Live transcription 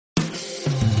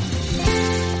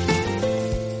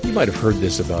You might have heard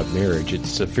this about marriage.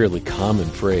 It's a fairly common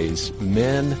phrase.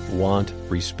 Men want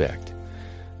respect.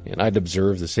 And I'd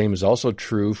observe the same is also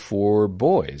true for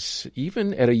boys.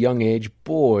 Even at a young age,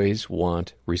 boys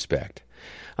want respect.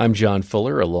 I'm John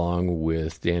Fuller, along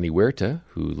with Danny Huerta,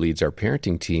 who leads our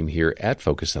parenting team here at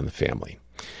Focus on the Family.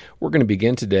 We're going to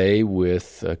begin today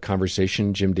with a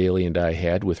conversation Jim Daly and I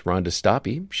had with Rhonda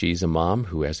Stoppe. She's a mom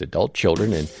who has adult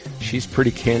children, and she's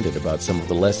pretty candid about some of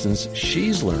the lessons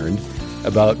she's learned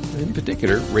about, in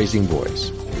particular, raising boys.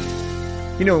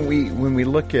 You know, when we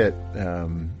look at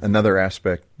another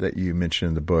aspect that you mentioned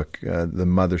in the book, the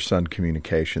mother-son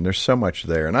communication, there's so much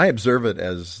there. And I observe it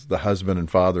as the husband and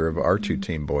father of our two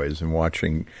teen boys and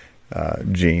watching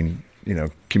Gene,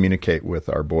 communicate with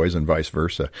our boys and vice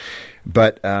versa.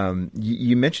 But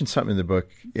you mentioned something in the book,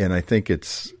 and I think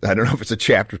I don't know if it's a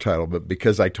chapter title, but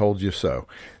Because I Told You So.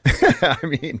 I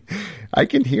mean, I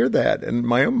can hear that, and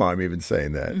my own mom even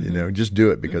saying that, just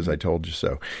do it because I told you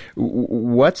so.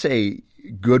 What's a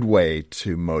good way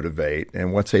to motivate,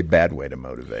 and what's a bad way to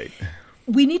motivate?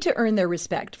 We need to earn their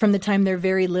respect from the time they're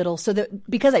very little, so that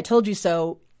because I told you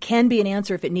so can be an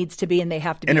answer if it needs to be, and they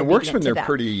have to be. And it works when they're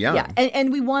pretty young. Yeah,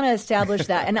 and we want to establish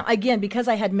that. And again, because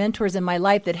I had mentors in my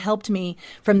life that helped me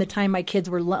from the time my kids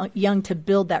were young to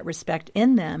build that respect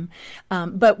in them.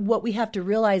 But what we have to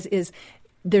realize is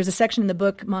there's a section in the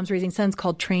book, Moms Raising Sons,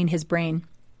 called Train His Brain.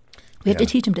 We have to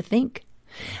teach him to think.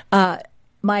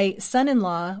 My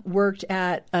son-in-law worked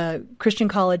at a Christian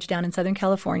college down in Southern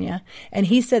California, and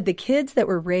he said the kids that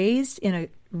were raised in a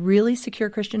really secure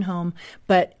Christian home,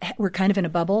 but were kind of in a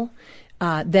bubble,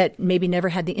 that maybe never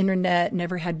had the internet,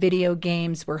 never had video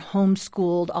games, were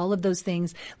homeschooled, all of those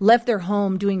things, left their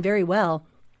home doing very well,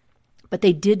 but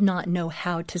they did not know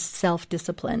how to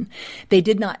self-discipline. They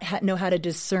did not know how to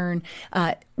discern.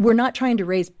 We're not trying to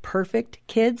raise perfect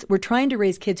kids. We're trying to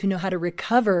raise kids who know how to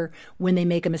recover when they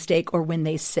make a mistake or when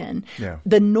they sin. Yeah.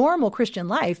 The normal Christian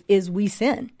life is we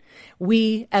sin.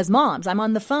 We, as moms, I'm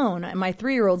on the phone, and my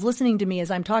 3-year-old's listening to me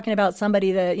as I'm talking about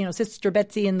somebody that, Sister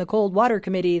Betsy in the cold water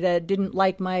committee that didn't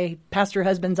like my pastor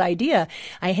husband's idea.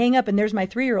 I hang up and there's my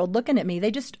 3-year-old looking at me.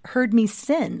 They just heard me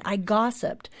sin. I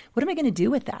gossiped. What am I going to do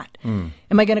with that? Am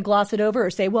I going to gloss it over or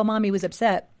say, well, Mommy was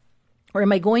upset? Or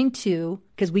am I going to,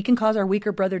 because we can cause our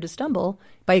weaker brother to stumble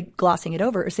by glossing it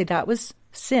over, or say that was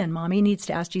sin. Mommy needs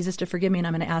to ask Jesus to forgive me, and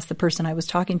I'm going to ask the person I was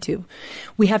talking to.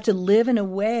 We have to live in a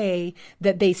way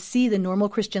that they see the normal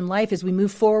Christian life as we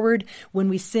move forward. When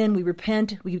we sin, we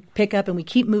repent, we pick up, and we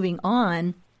keep moving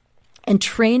on. And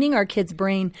training our kids'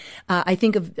 brain, I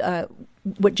think of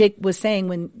what Jake was saying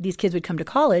when these kids would come to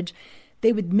college.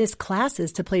 They would miss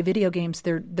classes to play video games,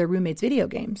 their roommates' video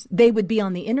games. They would be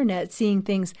on the internet seeing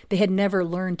things they had never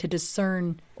learned to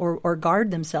discern or guard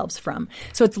themselves from.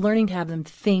 So it's learning to have them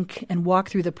think and walk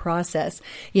through the process.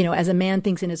 As a man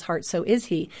thinks in his heart, so is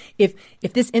he. If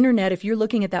this internet, if you're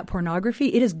looking at that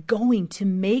pornography, it is going to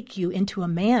make you into a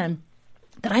man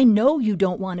that I know you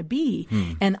don't want to be.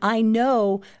 And I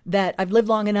know that I've lived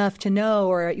long enough to know,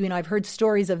 or, I've heard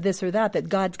stories of this or that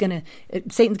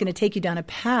Satan's going to take you down a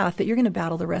path that you're going to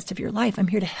battle the rest of your life. I'm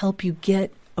here to help you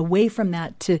get away from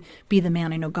that to be the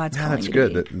man I know God's calling you to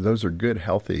be. That's good. Those are good,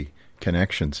 healthy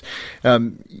connections.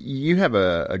 You have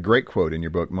a great quote in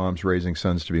your book, Moms Raising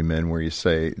Sons to be Men, where you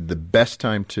say, the best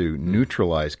time to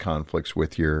neutralize conflicts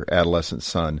with your adolescent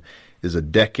son is a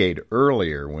decade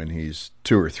earlier when he's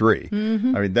 2 or 3. I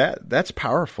mean, that's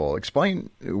powerful. Explain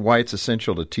why it's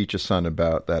essential to teach a son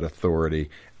about that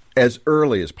authority as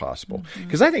early as possible.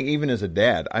 Because I think even as a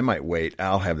dad, I might wait.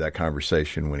 I'll have that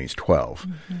conversation when he's 12,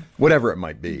 whatever it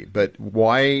might be. But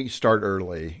why start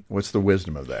early? What's the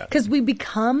wisdom of that? Because we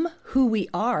become who we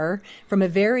are from a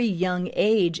very young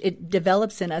age. It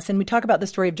develops in us. And we talk about the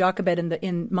story of Jochebed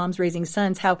in Moms Raising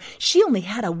Sons, how she only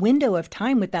had a window of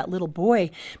time with that little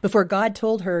boy before God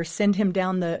told her, send him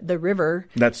down the river.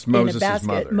 That's Moses'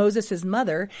 mother. Moses'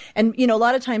 mother. And, a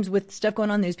lot of times with stuff going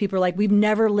on in the news, people are like, we've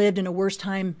never lived in a worse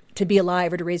time to be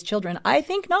alive or to raise children. I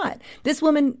think not. This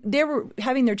woman, they were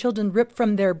having their children ripped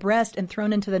from their breast and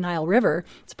thrown into the Nile River.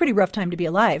 It's a pretty rough time to be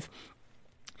alive.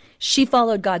 She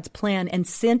followed God's plan and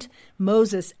sent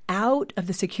Moses out of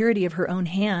the security of her own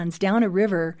hands down a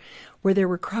river where there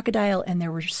were crocodile and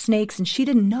there were snakes, and she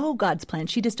didn't know God's plan.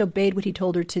 She just obeyed what he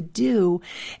told her to do,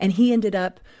 and he ended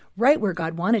up right where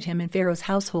God wanted him in Pharaoh's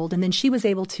household. And then she was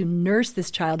able to nurse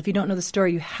this child. If you don't know the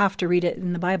story, you have to read it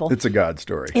in the Bible. It's a God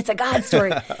story. It's a God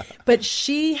story. But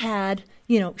she had,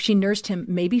 she nursed him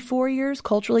maybe 4 years,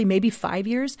 culturally, maybe 5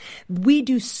 years. We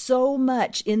do so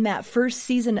much in that first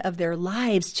season of their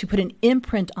lives to put an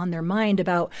imprint on their mind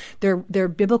about their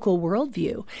biblical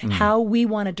worldview, how we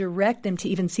want to direct them to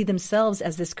even see themselves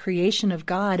as this creation of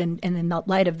God, and in the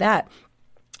light of that.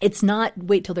 It's not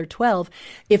wait till they're 12.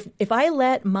 If I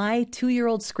let my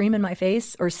 2-year-old scream in my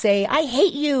face or say, I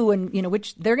hate you, and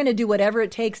which they're going to do whatever it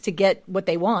takes to get what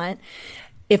they want.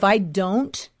 If I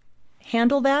don't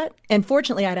handle that, and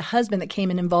fortunately I had a husband that came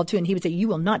in involved too, and he would say, you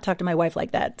will not talk to my wife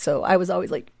like that. So I was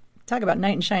always like, talk about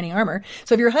knight in shining armor.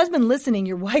 So if your husband listening,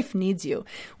 your wife needs you.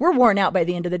 We're worn out by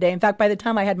the end of the day. In fact, by the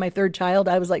time I had my 3rd child,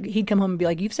 I was like, he'd come home and be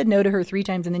like, you've said no to her 3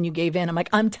 times and then you gave in. I'm like,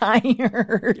 I'm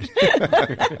tired.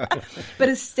 But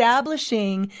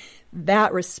establishing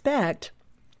that respect,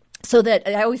 so that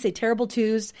I always say terrible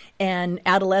twos and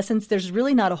adolescence, there's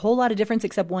really not a whole lot of difference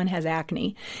except one has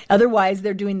acne. Otherwise,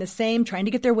 they're doing the same, trying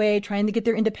to get their way, trying to get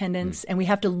their independence, and we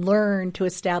have to learn to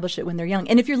establish it when they're young.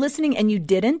 And if you're listening and you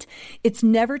didn't, it's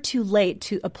never too late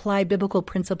to apply biblical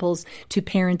principles to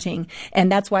parenting.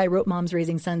 And that's why I wrote Moms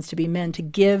Raising Sons to Be Men, to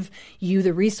give you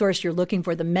the resource you're looking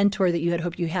for, the mentor that you had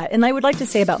hoped you had. And I would like to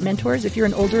say about mentors, if you're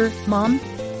an older mom,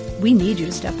 we need you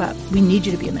to step up. We need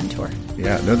you to be a mentor.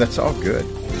 Yeah, no, that's all good.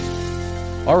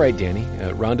 All right, Danny.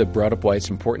 Rhonda brought up why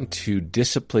it's important to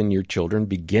discipline your children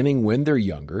beginning when they're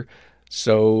younger.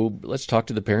 So let's talk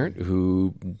to the parent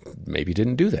who maybe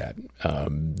didn't do that.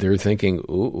 They're thinking,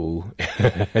 ooh,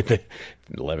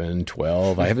 11,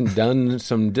 12, I haven't done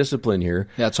some discipline here.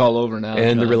 Yeah, it's all over now.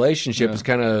 And the relationship is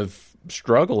kind of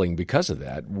struggling because of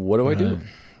that. What do I do?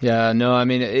 Yeah, no, I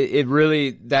mean, it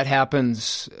really, that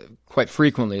happens quite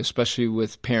frequently, especially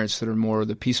with parents that are more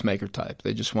the peacemaker type.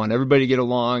 They just want everybody to get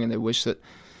along, and they wish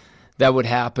that would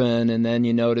happen. And then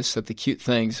you notice that the cute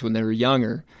things when they were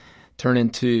younger turn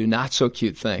into not so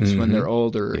cute things when they're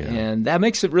older. Yeah. And that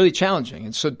makes it really challenging.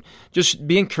 And so just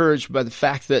be encouraged by the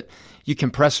fact that you can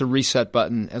press a reset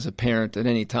button as a parent at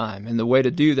any time. And the way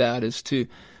to do that is to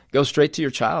go straight to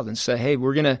your child and say, hey,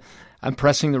 I'm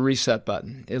pressing the reset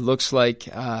button. It looks like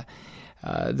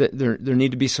there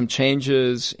need to be some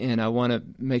changes, and I want to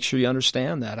make sure you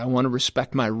understand that. I want to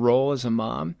respect my role as a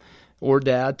mom or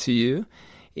dad to you,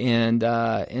 and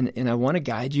I want to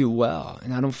guide you well.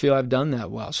 And I don't feel I've done that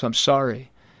well, so I'm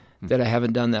sorry that I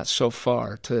haven't done that so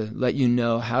far, to let you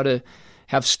know how to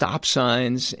have stop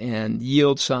signs and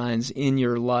yield signs in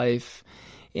your life,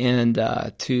 and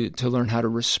to learn how to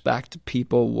respect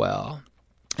people well.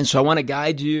 And so I want to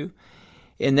guide you.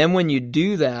 And then when you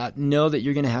do that, know that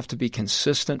you're going to have to be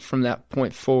consistent from that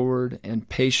point forward, and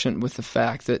patient with the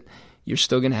fact that you're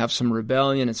still going to have some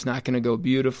rebellion. It's not going to go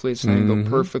beautifully. It's not going to go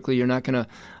perfectly. You're not going to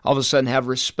all of a sudden have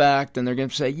respect, and they're going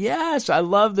to say, yes, I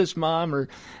love this, Mom or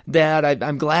Dad.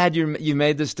 I'm glad you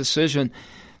made this decision.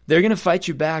 They're going to fight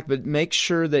you back, but make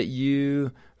sure that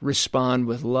you respond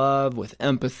with love, with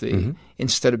empathy,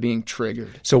 instead of being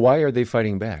triggered. So why are they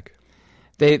fighting back?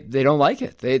 They don't like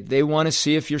it. They want to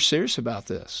see if you're serious about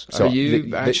this. So are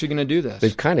you actually going to do this?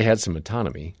 They've kind of had some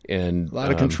autonomy and a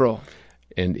lot of control.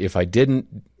 And if I didn't,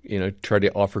 try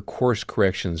to offer course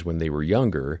corrections when they were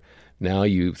younger, now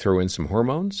you throw in some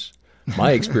hormones.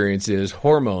 My experience is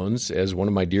hormones, as one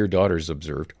of my dear daughters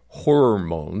observed,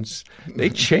 hormones,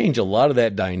 they change a lot of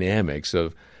that dynamics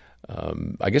of,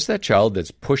 I guess that child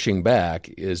that's pushing back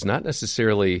is not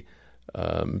necessarily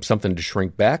something to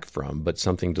shrink back from, but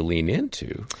something to lean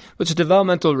into. It's a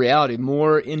developmental reality.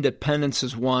 More independence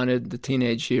is wanted the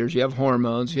teenage years. You have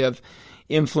hormones. You have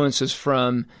influences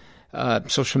from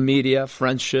social media,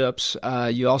 friendships.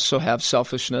 You also have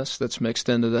selfishness that's mixed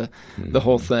into the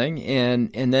whole thing.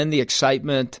 And then the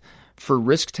excitement for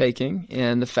risk-taking,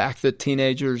 and the fact that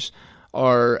teenagers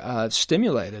are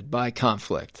stimulated by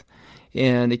conflict.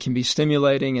 And it can be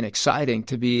stimulating and exciting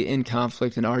to be in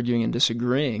conflict and arguing and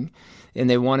disagreeing. And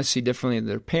they want to see differently than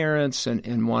their parents,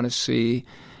 and want to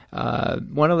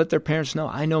let their parents know,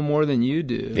 I know more than you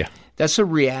do. Yeah. That's the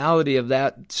reality of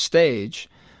that stage.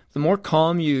 The more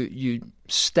calm you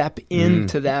step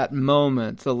into that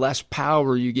moment, the less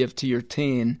power you give to your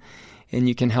teen, and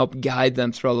you can help guide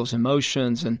them through all those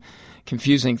emotions and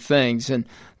confusing things. And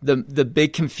the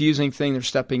big confusing thing they're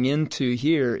stepping into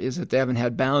here is that they haven't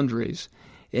had boundaries.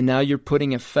 And now you're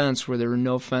putting a fence where there were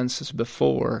no fences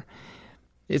before.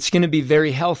 It's going to be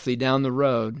very healthy down the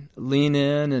road. Lean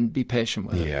in and be patient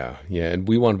with it. Yeah. And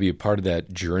we want to be a part of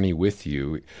that journey with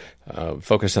you.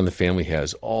 Focus on the Family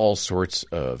has all sorts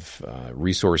of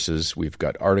resources. We've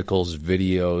got articles,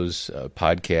 videos,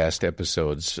 podcast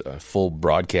episodes, full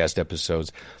broadcast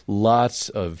episodes, lots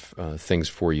of things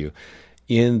for you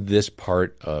in this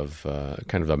part of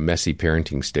kind of a messy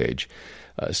parenting stage.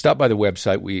 Stop by the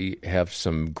website. We have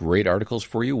some great articles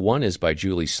for you. One is by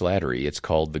Julie Slattery. It's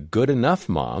called The Good Enough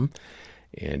Mom,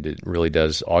 and it really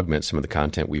does augment some of the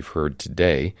content we've heard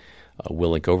today.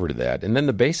 We'll link over to that. And then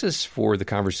the basis for the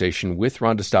conversation with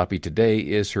Rhonda Stoppe today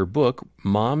is her book,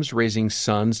 Moms Raising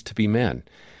Sons to Be Men.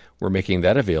 We're making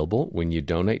that available when you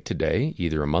donate today,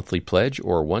 either a monthly pledge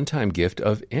or a one-time gift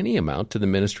of any amount to the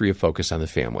Ministry of Focus on the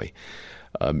Family.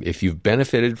 If you've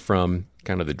benefited from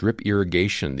kind of the drip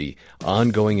irrigation, the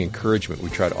ongoing encouragement we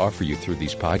try to offer you through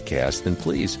these podcasts, then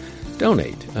please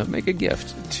donate, make a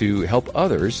gift to help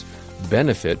others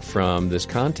benefit from this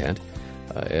content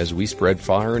as we spread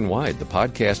far and wide. The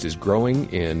podcast is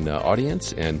growing in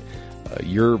audience, and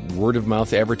your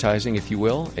word-of-mouth advertising, if you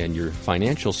will, and your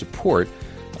financial support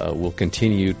will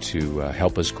continue to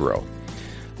help us grow.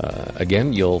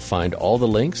 Again, you'll find all the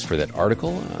links for that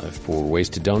article for ways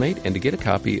to donate and to get a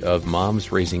copy of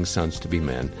Moms Raising Sons to Be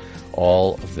Men.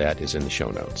 All of that is in the show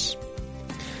notes.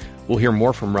 We'll hear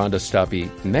more from Rhonda Stoppe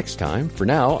next time. For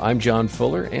now, I'm John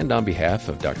Fuller, and on behalf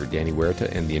of Dr. Danny Huerta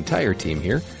and the entire team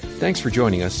here, thanks for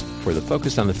joining us for the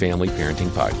Focus on the Family Parenting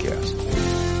Podcast.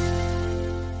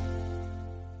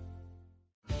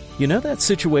 You know that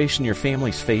situation your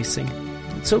family's facing?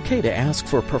 It's okay to ask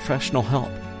for professional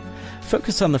help.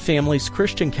 Focus on the Family's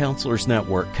Christian Counselors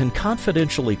Network can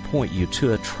confidentially point you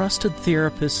to a trusted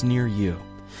therapist near you.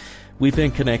 We've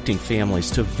been connecting families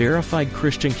to verified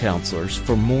Christian counselors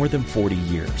for more than 40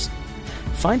 years.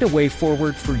 Find a way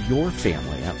forward for your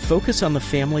family at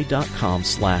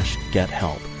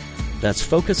focusonthefamily.com/gethelp. That's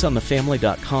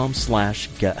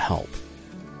focusonthefamily.com/gethelp.